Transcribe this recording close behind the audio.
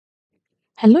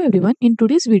Hello everyone, in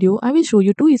today's video I will show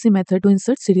you two easy methods to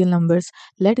insert serial numbers.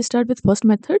 Let's start with first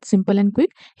method, simple and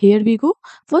quick. Here we go.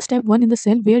 First, step 1 in the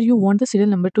cell where you want the serial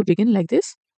number to begin like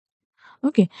this.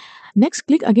 Okay. Next,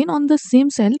 click again on the same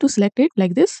cell to select it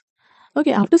like this.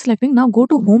 Okay, after selecting, now go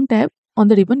to home tab on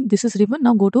the ribbon. This is ribbon.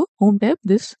 Now go to home tab.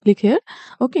 This click here.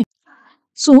 Okay.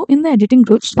 So in the editing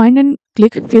groups, find and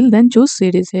click fill, then choose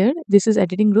series here. This is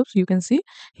editing groups. You can see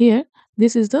here.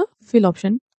 This is the fill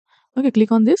option. Okay,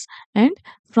 click on this and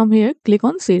from here click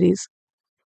on series.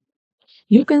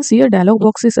 You can see a dialog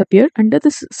box is appeared under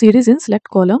this series in select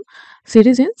column.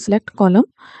 Series in select column.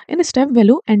 In step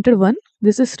value, enter 1.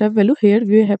 This is step value. Here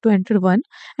we have to enter 1.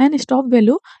 And stop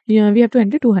value, yeah, we have to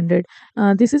enter 200.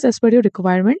 This is as per your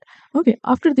requirement. Okay.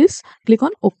 After this, click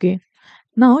on OK.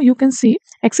 Now you can see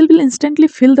Excel will instantly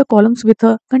fill the columns with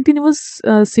a continuous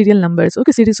serial numbers.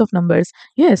 Okay, series of numbers.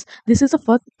 Yes, this is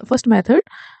the first method.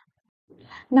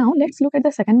 Now let's look at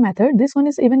the second method. This one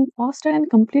is even faster and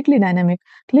completely dynamic.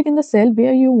 Click in the cell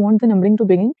where you want the numbering to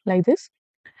begin like this.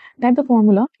 Type the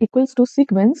formula equals to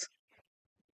sequence,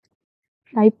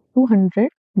 type 200,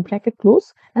 bracket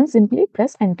close, and simply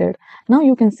press enter. Now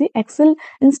you can see Excel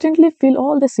instantly fill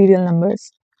all the serial numbers.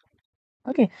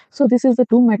 Okay, so this is the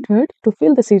two method to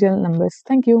fill the serial numbers.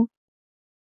 Thank you.